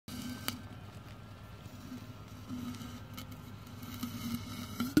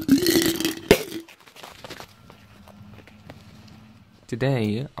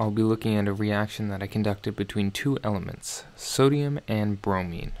Today, I'll be looking at a reaction that I conducted between two elements, sodium and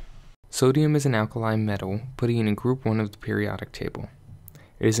bromine. Sodium is an alkali metal, putting it in group 1 of the periodic table.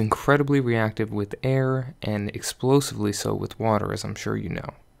 It is incredibly reactive with air and explosively so with water, as I'm sure you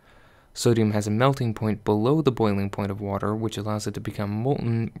know. Sodium has a melting point below the boiling point of water, which allows it to become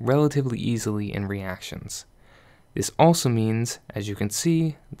molten relatively easily in reactions. This also means, as you can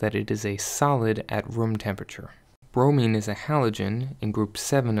see, that it is a solid at room temperature. Bromine is a halogen in group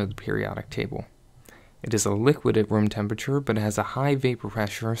 7 of the periodic table. It is a liquid at room temperature, but it has a high vapor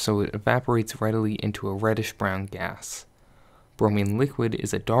pressure, so it evaporates readily into a reddish-brown gas. Bromine liquid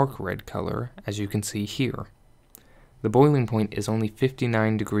is a dark red color, as you can see here. The boiling point is only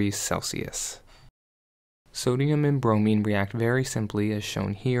 59 degrees Celsius. Sodium and bromine react very simply, as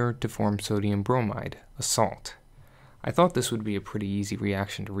shown here, to form sodium bromide, a salt. I thought this would be a pretty easy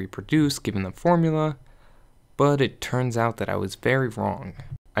reaction to reproduce given the formula, but it turns out that I was very wrong.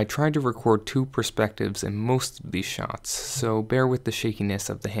 I tried to record two perspectives in most of these shots, so bear with the shakiness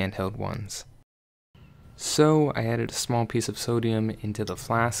of the handheld ones. So I added a small piece of sodium into the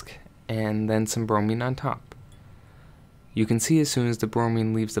flask, and then some bromine on top. You can see as soon as the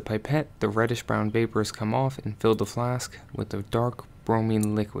bromine leaves the pipette, the reddish-brown vapors come off and fill the flask with the dark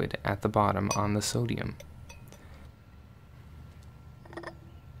bromine liquid at the bottom on the sodium.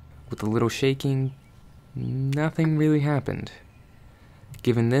 With a little shaking, nothing really happened.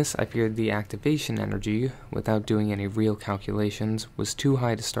 Given this, I figured the activation energy, without doing any real calculations, was too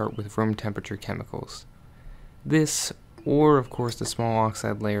high to start with room temperature chemicals. This, or of course the small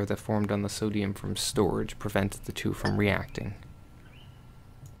oxide layer that formed on the sodium from storage, prevented the two from reacting.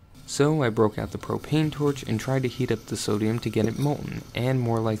 So I broke out the propane torch and tried to heat up the sodium to get it molten, and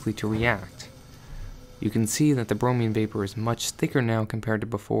more likely to react. You can see that the bromine vapor is much thicker now compared to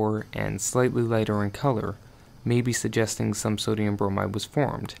before, and slightly lighter in color, maybe suggesting some sodium bromide was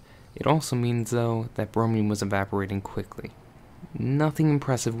formed. It also means, though, that bromine was evaporating quickly. Nothing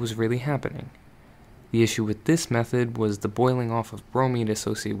impressive was really happening. The issue with this method was the boiling off of bromine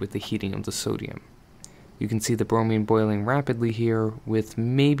associated with the heating of the sodium. You can see the bromine boiling rapidly here, with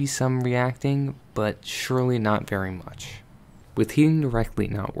maybe some reacting, but surely not very much. With heating directly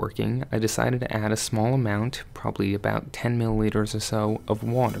not working, I decided to add a small amount, probably about 10 milliliters or so, of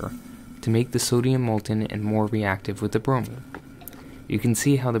water to make the sodium molten and more reactive with the bromine. You can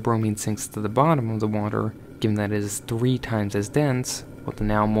see how the bromine sinks to the bottom of the water, given that it is 3 times as dense, while the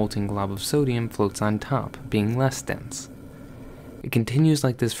now molten glob of sodium floats on top, being less dense. It continues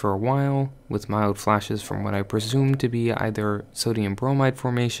like this for a while, with mild flashes from what I presume to be either sodium bromide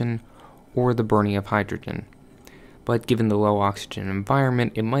formation or the burning of hydrogen. But given the low oxygen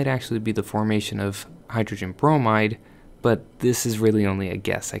environment, it might actually be the formation of hydrogen bromide, but this is really only a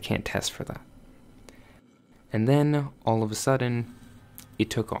guess, I can't test for that. And then, all of a sudden,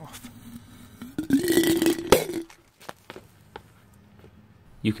 it took off.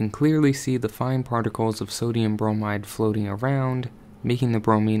 You can clearly see the fine particles of sodium bromide floating around, making the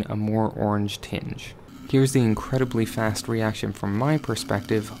bromine a more orange tinge. Here's the incredibly fast reaction from my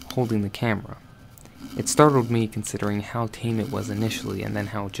perspective, holding the camera. It startled me considering how tame it was initially and then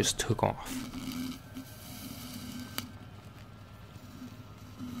how it just took off.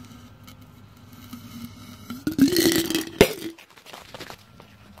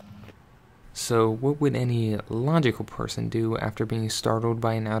 So what would any logical person do after being startled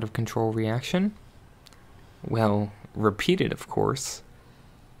by an out-of-control reaction? Well, repeat it, of course.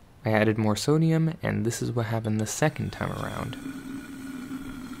 I added more sodium, and this is what happened the second time around.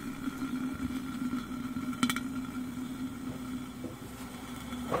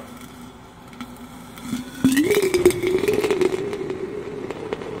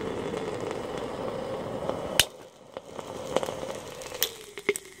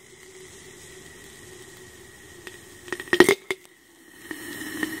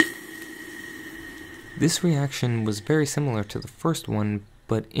 This reaction was very similar to the first one,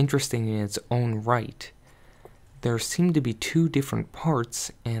 but interesting in its own right. There seemed to be 2 different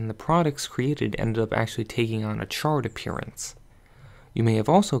parts, and the products created ended up actually taking on a charred appearance. You may have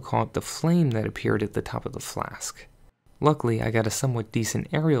also caught the flame that appeared at the top of the flask. Luckily, I got a somewhat decent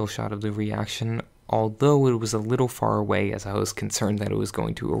aerial shot of the reaction, although it was a little far away as I was concerned that it was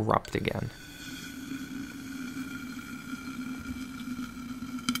going to erupt again.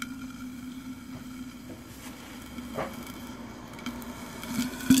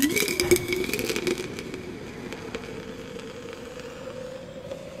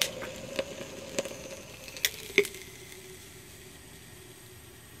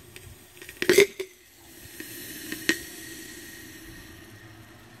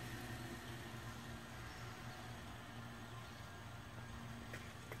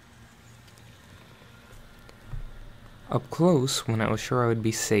 Up close, when I was sure I would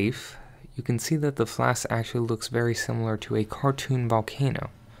be safe, you can see that the flask actually looks very similar to a cartoon volcano,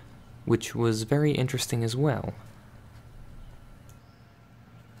 which was very interesting as well.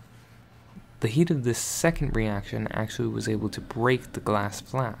 The heat of this second reaction actually was able to break the glass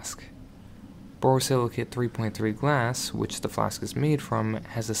flask. Borosilicate 3.3 glass, which the flask is made from,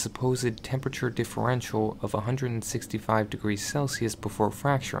 has a supposed temperature differential of 165 degrees Celsius before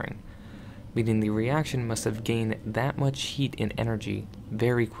fracturing, meaning the reaction must have gained that much heat and energy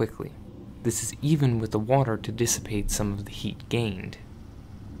very quickly. This is even with the water to dissipate some of the heat gained.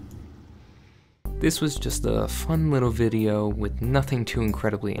 This was just a fun little video with nothing too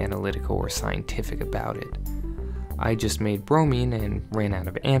incredibly analytical or scientific about it. I just made bromine and ran out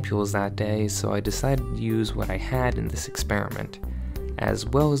of ampules that day, so I decided to use what I had in this experiment, as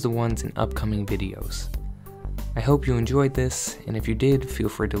well as the ones in upcoming videos. I hope you enjoyed this, and if you did, feel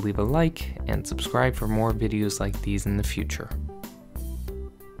free to leave a like and subscribe for more videos like these in the future.